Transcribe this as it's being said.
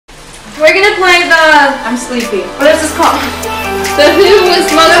We're gonna play the... I'm sleepy. What is this called? The who was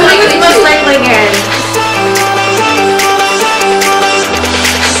most likely game.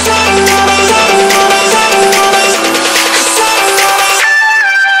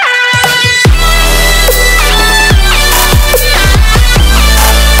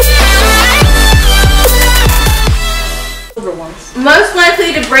 Most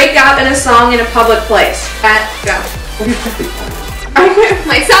likely to break out in a song in a public place. Go. What do you think?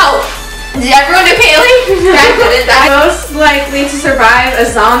 myself. Did everyone do Kaylee? Most likely to survive a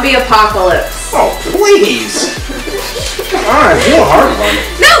zombie apocalypse. Oh, please. Come on, do a hard one.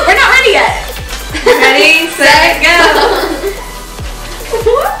 No, we're not ready yet. Ready, set, go.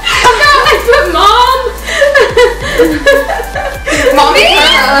 What? No, I put mom. Mommy?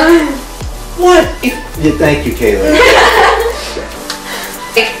 What? Yeah, thank you, Kaylee.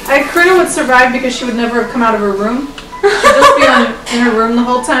 Karina would survive because she would never have come out of her room. She'd just be in her room the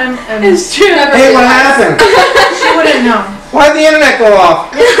whole time. And it's true. Hey, what happened? She wouldn't know. Why'd the internet go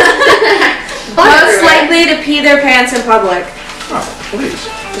off? Most likely to pee their pants in public. Oh, please.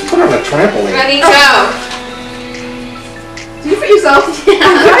 Just put her on a trampoline. Ready, go. Do you for yourself? Yeah.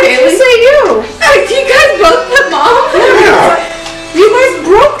 Why did you say you? You guys both put mom? Yeah. You guys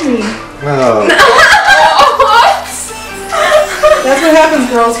broke me. No. What? That's what happens,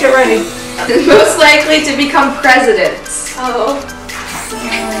 girls. Get ready. Most likely to become presidents. Oh.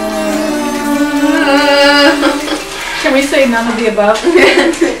 Can we say none of the above?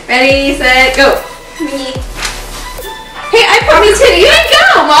 Ready, set, go. Me. Hey, I put me too. You didn't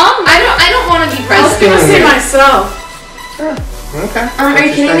go, Mom. I don't want to be I was president. gonna say myself. Okay. Are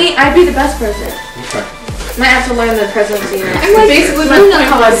you kidding me? I'd be the best president. Okay. Might have to learn the presidency. I'm like, Basically, my point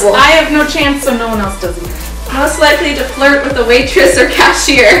was, I have no chance, so no one else does either. Most likely to flirt with a waitress or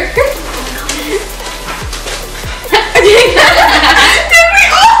cashier.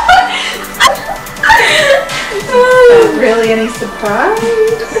 Really any surprise?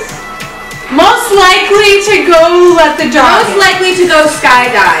 Most likely to go let the dog. Most likely to go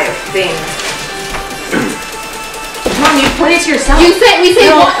skydive thing. Mom, you pointed to yourself. We say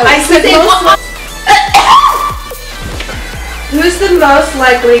No, one. I said most. Who's the most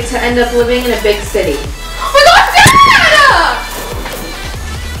likely to end up living in a big city? Oh my God, Dad!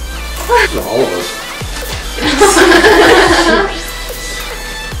 So all of us.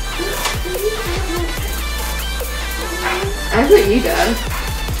 I put you down.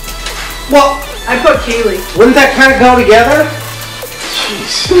 Well, I put Kaylee. wouldn't that kind of go together?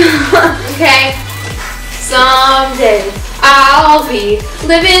 Jeez. Okay. Someday I'll be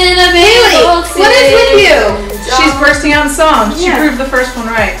living in a big old city. What is with you? She's bursting out in song. She Yeah. proved the first one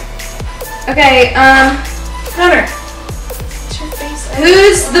right. Okay, Hunter.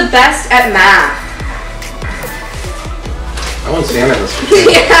 who's the best at math? I want Santa this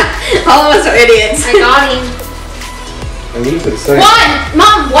Yeah, all of us are idiots. I got him. And you've been saying.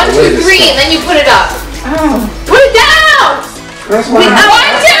 Mom, 1, The 2, latest 3, stuff. and then you put it up. Oh. Put it down! That's why.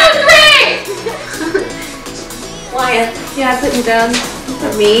 1, 2, 3! Wyatt. Yeah, I put you down.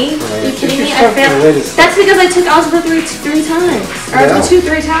 Me? Are you kidding me? I failed. That's because I took algebra three times. Or Yeah. algebra 2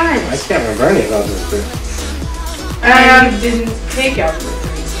 3 times. I can't remember any of those. I didn't take algebra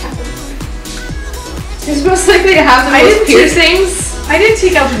 3. You're most likely to have the I most didn't piercings. I didn't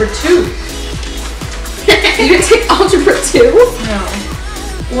take algebra 2. You didn't take algebra 2? No.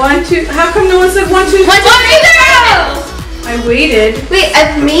 1, 2. How come no one said 1, 2, 3? 1, 2, 3! I waited. Wait,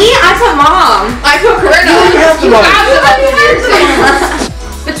 me? I put mom. I put Karina. You have to You like- have to let me piercing.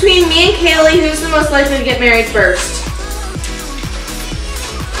 Between me and Kaylee, who's the most likely to get married first?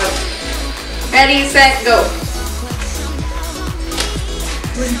 Ready, set, go.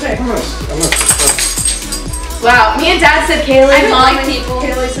 What did you pick? Wow, me and Dad said Kaylee. I don't Mom like and people.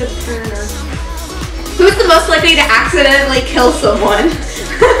 Kaylee said Turner. Who's the most likely to accidentally kill someone?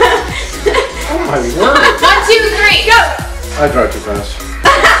 Oh my word. 1, 2, 3, go! I drive too fast.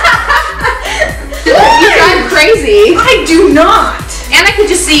 You drive crazy. I do not. And I could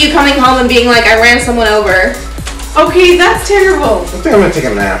just see you coming home and being like, I ran someone over. Okay, that's terrible. I think I'm gonna take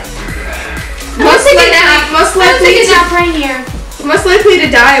a nap. Most take a likely, nap. most Let's likely take a to, nap right here. most likely to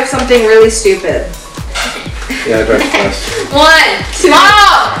die of something really stupid. Yeah, I drive too fast. 1, 2,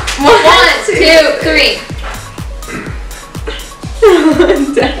 Mom! 1, 2, 3.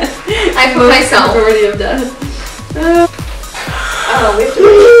 I put myself. Majority of death.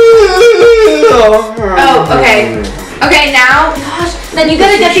 Oh, okay. Okay, now, gosh, then you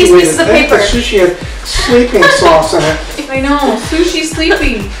gotta get these pieces of paper. The sushi had sleeping sauce in it. I know. Sushi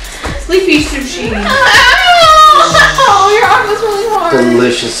sleepy. Sleepy sushi. Oh, your arm was really hard.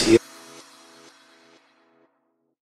 Delicious.